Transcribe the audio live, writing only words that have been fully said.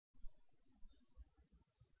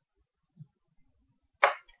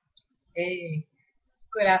Hey,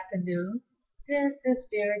 good afternoon. This is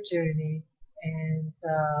Spirit Journey, and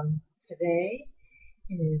today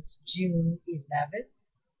is June 11th,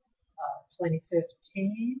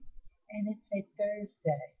 2015, and it's a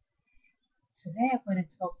Thursday. Today I'm going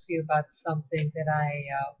to talk to you about something that I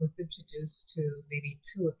was introduced to maybe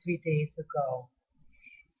 2 or 3 days ago.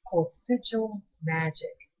 It's called Sigil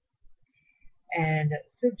Magic, and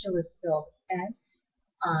Sigil is spelled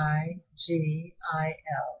Sigil.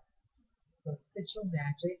 So Sigil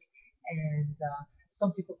Magic, and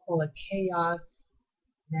some people call it Chaos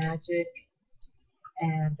Magic.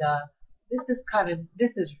 And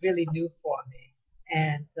this is really new for me.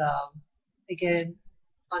 And again,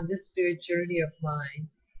 on this spirit journey of mine,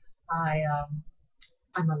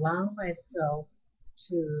 I'm allowing myself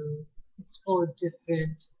to explore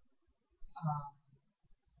different um,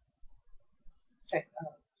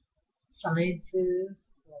 sciences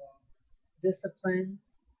or disciplines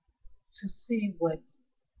to see what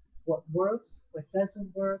works, what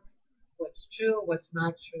doesn't work, what's true, what's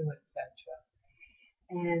not true, etc.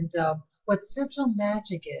 And what Central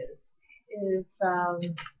Magic is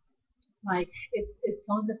like it's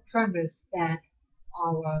on the premise that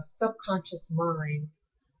our subconscious minds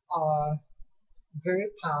are very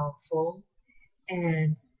powerful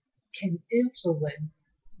and can influence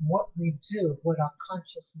what we do, what our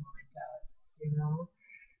conscious mind does.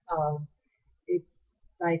 Um, it's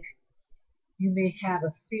like you may have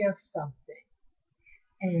a fear of something,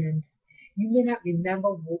 and you may not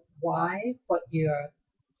remember why, but your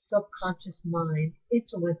subconscious mind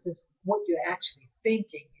influences what you're actually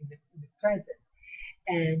thinking in the present.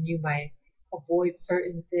 And you might avoid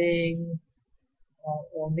certain things,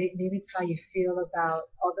 or maybe it's how you feel about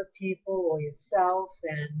other people or yourself.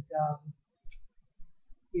 And,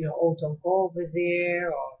 oh, don't go over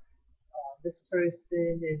there, or this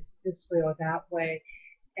person is this way or that way.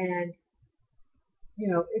 And,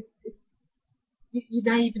 it's you're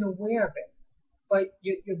not even aware of it, but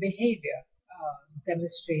your behavior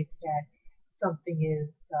demonstrates that something is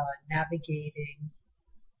navigating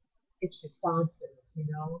its responses.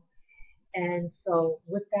 And so,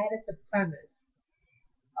 with that as a premise,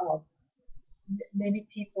 uh, many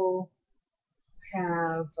people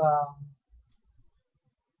have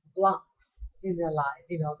blocks in their life,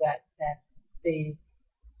 that they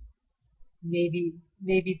maybe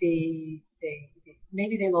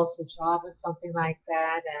they lost a job or something like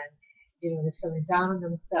that, and they're feeling down on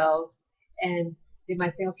themselves, and they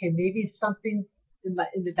might think, okay, maybe it's something in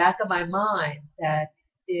the back of my mind that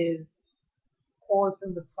is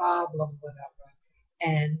causing the problem, whatever,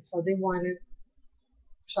 and so they want to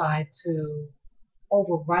try to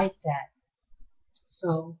overwrite that.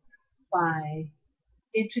 So by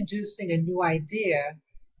introducing a new idea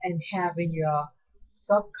and having your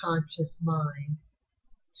subconscious mind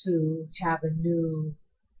to have a new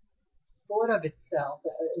thought of itself,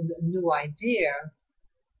 a new idea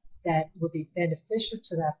that would be beneficial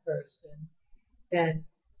to that person, then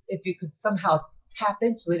if you could somehow tap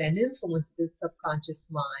into it and influence this subconscious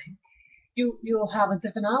mind, you'll have a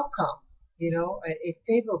different outcome, a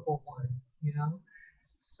favorable one.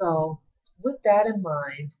 So with that in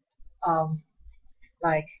mind, um,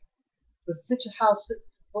 like the citrus house,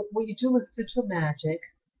 what you do with citrus magic,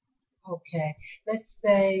 okay, let's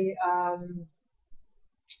say,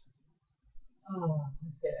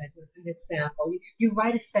 an example. You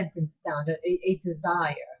write a sentence down, a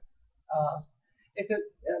desire. Uh, if it,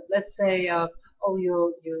 let's say, oh,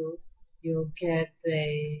 you'll get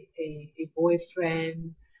a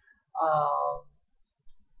boyfriend uh,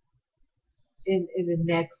 in the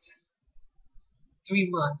next 3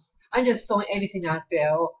 months. I'm just throwing anything out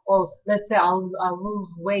there. Or let's say I'll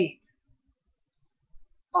lose weight.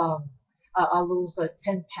 Um, I'll lose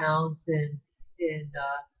 10 pounds in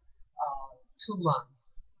 2 months,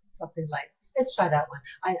 something like. Let's try that one.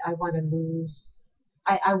 I want to lose.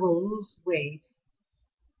 I will lose weight,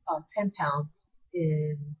 10 pounds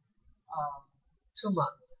in um, 2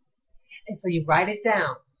 months. And so you write it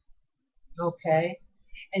down, okay?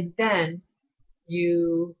 And then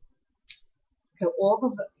you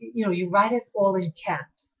all you write it all in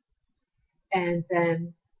caps, and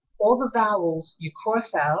then all the vowels you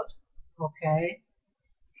cross out, okay?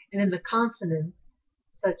 And then the consonants,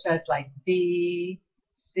 such as like B,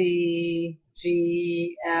 C,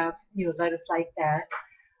 G, F, letters like that.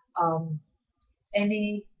 Um,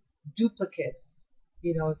 any duplicates,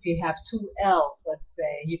 if you have two L's, let's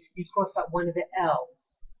say, you cross out one of the L's,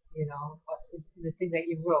 in the thing that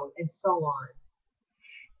you wrote, and so on.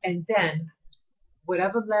 And then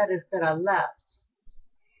whatever letters that are left,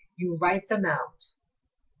 you write them out,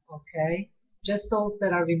 okay? just those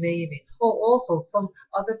that are remaining. Oh, also, some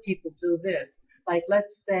other people do this. Like, let's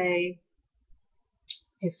say,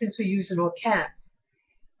 since we're using all caps,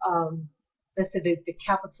 um, let's say the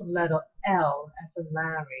capital letter L as in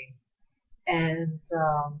Larry, and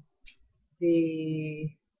the,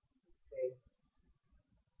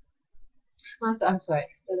 I'm sorry,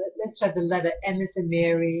 let's try the letter M as in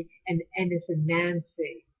Mary and N as in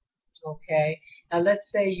Nancy. Okay, now let's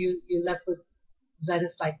say you're left with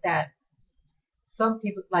letters like that. Some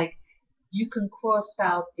people, like, you can cross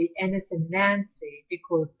out the N as in Nancy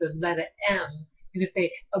because the letter M, you can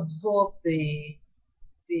say absorb the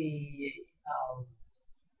um,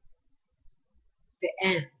 the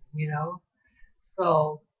N, you know.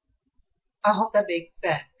 So I hope that makes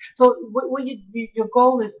sense. So what your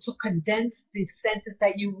goal is to condense the sentence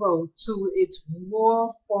that you wrote to its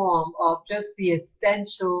raw form of just the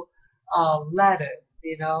essential letters,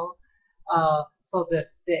 you know. So the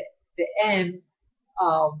N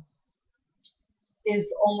um, is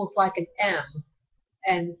almost like an M,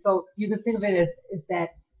 and so you can think of it as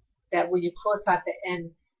that when you cross out the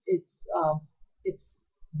N, it's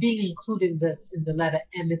being included in the letter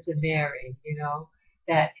M as in Mary, you know,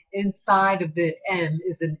 that inside of the M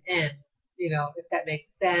is an N, you know, if that makes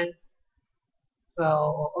sense.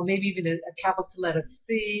 So, or maybe even a capital letter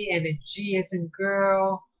C and a G as in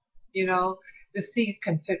girl, you know, the C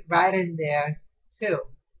can fit right in there too,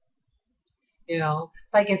 you know.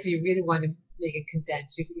 So I guess if you really want to make it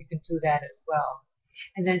condensed, you can do that as well.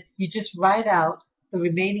 And then you just write out the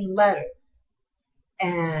remaining letters.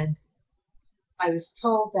 And I was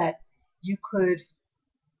told that you could,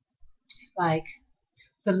 like,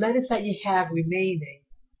 the letters that you have remaining,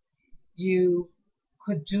 you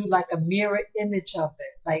could do like a mirror image of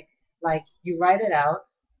it. Like you write it out,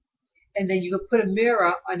 and then you could put a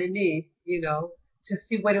mirror underneath, you know, to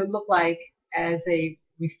see what it would look like as a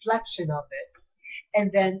reflection of it.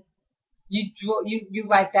 And then you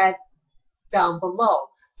write that down below.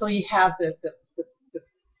 So you have the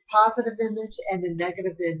positive image and the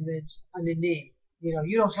negative image underneath. You know,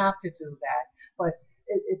 you don't have to do that, but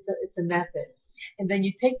it's a method. And then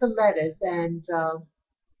you take the letters and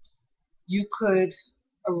you could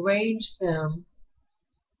arrange them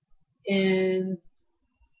in,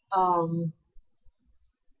 um,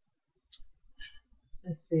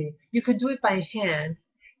 let's see, you could do it by hand.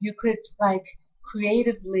 You could, like,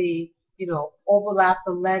 creatively, you know, overlap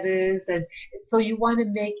the letters. And so you want to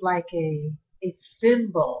make like a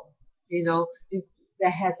symbol, you know,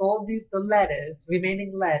 that has all the letters,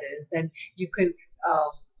 remaining letters. And you could,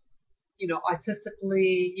 um, you know,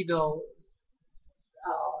 artistically, you know,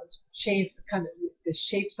 change the kind of the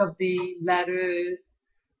shapes of the letters.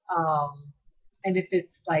 Um, and if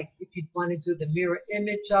it's like, if you want to do the mirror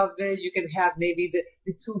image of it, you can have maybe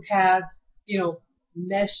the two halves, you know,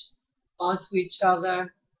 mesh onto each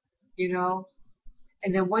other, you know.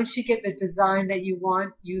 And then once you get the design that you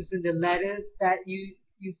want using the letters that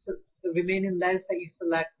the remaining letters that you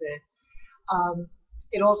selected, um,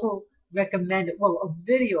 it also recommended, well, a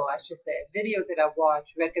video, I should say, a video that I watched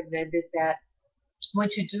recommended that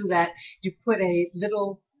once you do that, you put a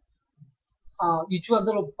little, you draw a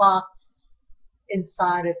little box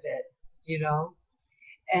inside of it, you know,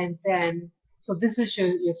 and then, so this is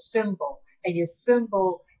your symbol, and your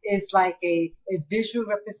symbol is like a visual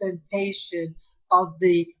representation of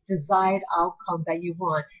the desired outcome that you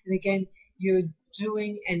want. And again, you're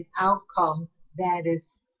doing an outcome that is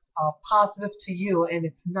positive to you, and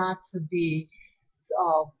it's not to be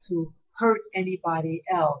to hurt anybody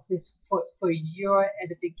else. It's for your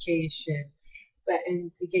edification. But,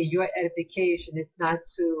 and again, your edification is not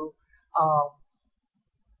to um,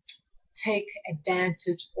 take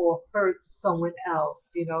advantage or hurt someone else.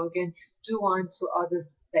 You know, again, do unto others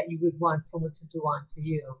that you would want someone to do unto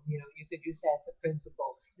you. You know, you could use that as a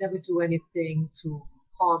principle. Never do anything to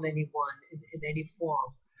harm anyone in any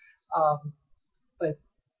form, but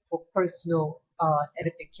for personal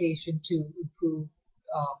edification to improve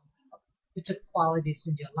particular qualities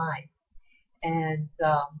in your life. And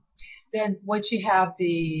then once you have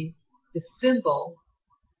the symbol,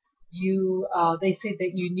 you they say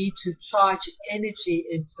that you need to charge energy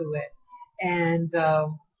into it, and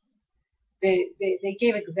they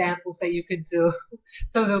gave examples that you could do.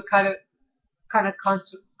 Some of them kind of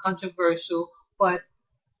controversial, but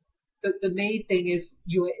the main thing is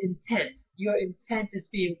your intent. Your intent is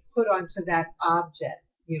being put onto that object,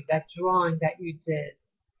 you know, that drawing that you did,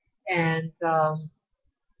 and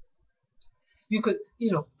you could,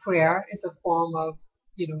 you know, prayer is a form of,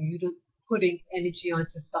 you know, you putting energy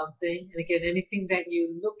onto something. And again, anything that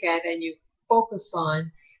you look at and you focus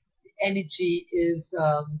on, energy is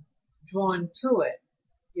drawn to it.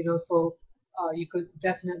 You know, so You could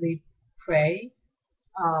definitely pray.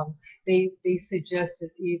 They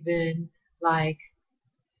suggested even like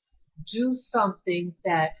do something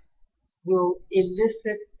that will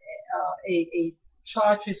elicit a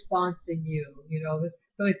charge response in you. You know,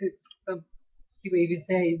 so it's some people even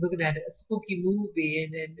say looking at a spooky movie,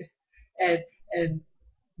 and and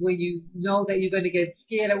when you know that you're going to get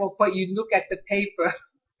scared at one point, you look at the paper.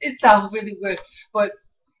 It sounds really weird, but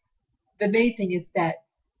the main thing is that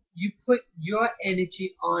you put your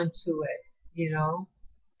energy onto it, you know,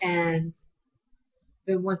 and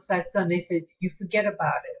then once that's done, they said you forget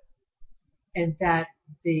about it, and that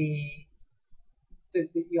the,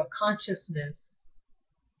 your consciousness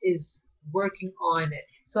is working on it.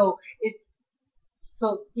 So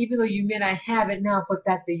even though you may not have it now, but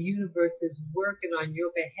that the universe is working on your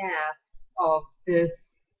behalf of this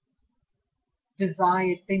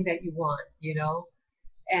desired thing that you want, you know,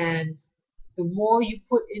 and the more you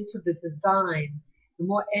put into the design, the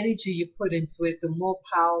more energy you put into it, the more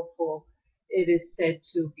powerful it is said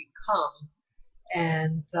to become.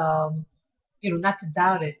 And you know, not to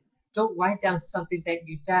doubt it. Don't write down something that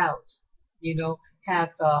you doubt. You know, have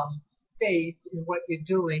faith in what you're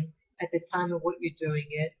doing at the time of what you're doing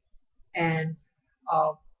it, and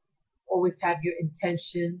uh, always have your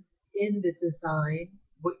intention in the design,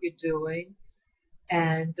 what you're doing,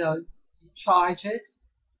 and you charge it,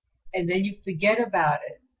 and then you forget about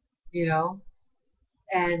it. You know,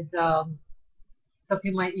 and some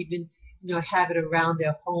people might even, you know, have it around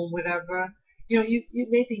their home, whatever. You know, you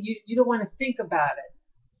may think you don't want to think about it,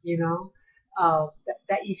 you know,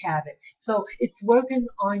 that you have it. So it's working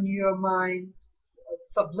on your mind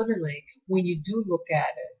subliminally when you do look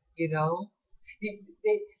at it, you know.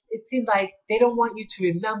 It seems like they don't want you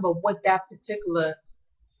to remember what that particular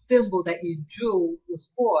symbol that you drew was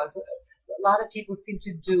for. So a lot of people seem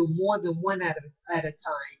to do more than one at a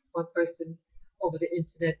time. One person over the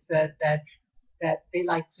internet said that they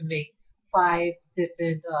like to make 5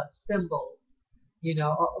 different symbols, you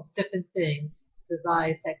know, of different things,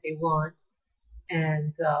 designs that they want,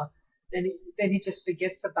 and then he just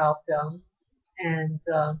forgets about them, and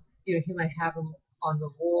you know, he might have them on the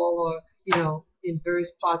wall or, you know, in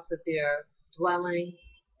various parts of their dwelling,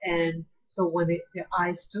 and so when their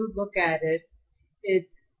eyes do look at it, it's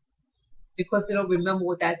because they don't remember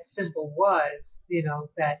what that symbol was, you know,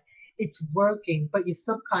 that it's working, but your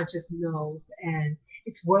subconscious knows and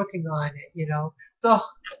it's working on it, you know. So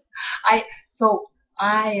I so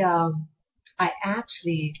I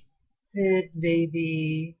actually did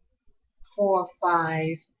maybe 4 or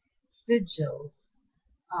 5 sigils.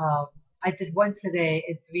 Um, I did one today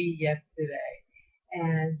and 3 yesterday,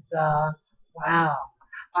 and wow,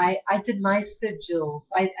 I did my sigils.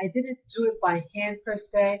 I didn't do it by hand per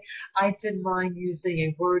se. I did mine using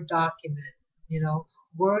a Word document. You know,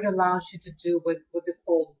 Word allows you to do what they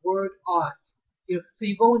call word art. You know, so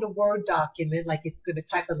you go in a Word document, like it's going to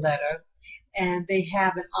type a letter, and they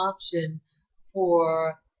have an option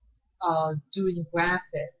for doing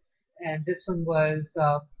graphics. And this one was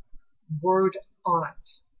word art,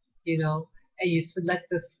 you know, and you select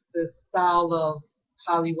the style of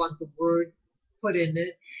how you want the word put in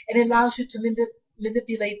it, and it allows you to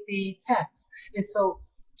manipulate the text. And so,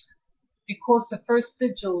 because the first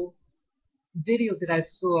sigil video that I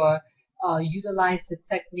saw utilized the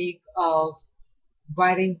technique of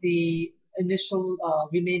writing the initial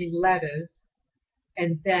remaining letters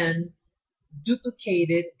and then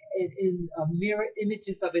duplicated it in mirror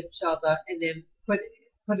images of each other and then put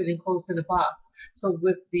it enclosed in a box. So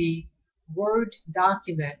with the Word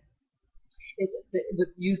document, it was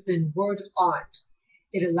used in Word art.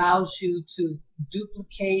 It allows you to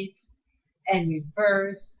duplicate and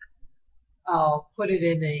reverse, put it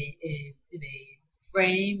in a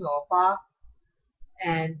frame or box,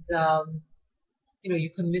 and you know,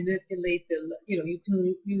 you can manipulate the, you know, you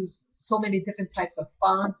can use so many different types of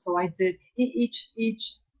fonts. So I did each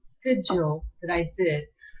sigil that I did,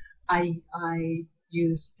 I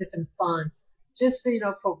use different fonts just, you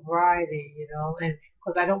know, for variety, you know, and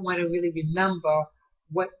because I don't want to really remember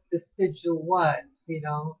what the sigil was, you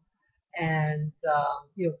know, and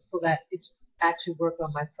you know, so that it's actually work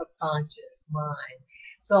on my subconscious mind.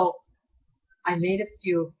 So I made a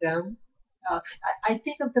few of them. I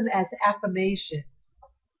think of them as affirmations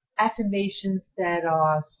that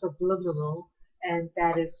are subliminal, and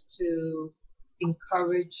that is to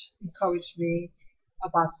encourage me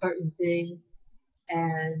about certain things.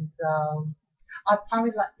 And I'll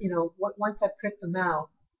probably you know, once I print them out,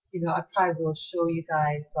 you know, I probably will show you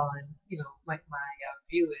guys on, you know, my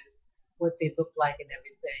viewers what they look like and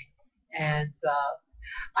everything. And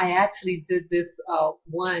I actually did this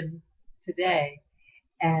one today,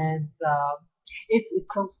 and it's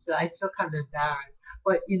so sad. I feel kind of embarrassed,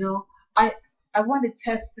 but I I want to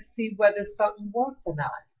test to see whether something works or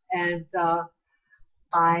not, and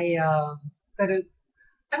I gonna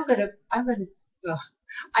I'm gonna uh,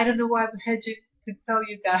 I don't know why I'm hedging to tell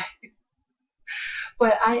you guys,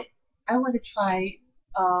 but I want to try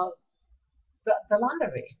uh the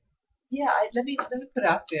lottery. Yeah, let me put it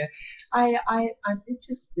out there. I'm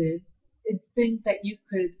interested in things that you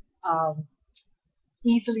could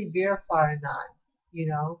easily verify or not. You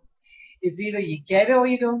know, it's either you get it or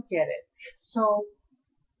you don't get it. So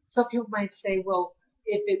some people might say, well,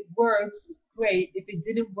 if it works, great. If it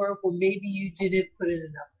didn't work, well, maybe you didn't put in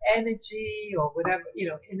enough energy or whatever, in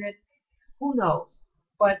it. Who knows?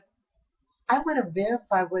 But I want to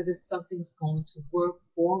verify whether something's going to work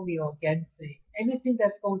for me or against me. Anything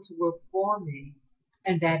that's going to work for me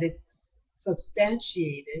and that it's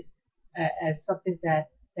substantiated as something that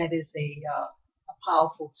is a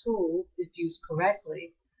powerful tool if used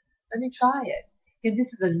correctly, let me try it. And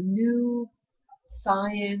this is a new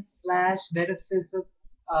science slash metaphysics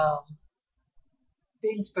um,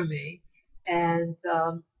 thing for me. And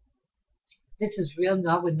this is real.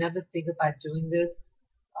 No, I would never think about doing this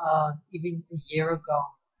even a year ago.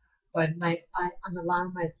 But I'm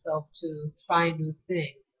allowing myself to try new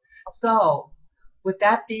things. So, with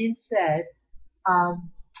that being said,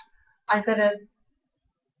 um, I'm gonna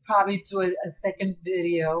probably do a second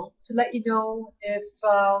video to let you know if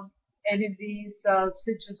any of these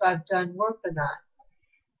stitches I've done work or not.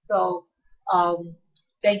 So, um,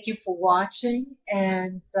 thank you for watching,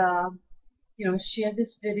 and share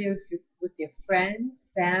this video with your friends,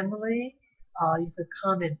 family. You could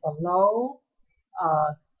comment below.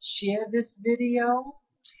 Share this video.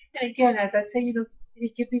 And again, as I say, you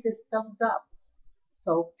give me this thumbs up.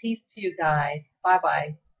 So peace to you guys. Bye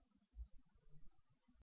bye.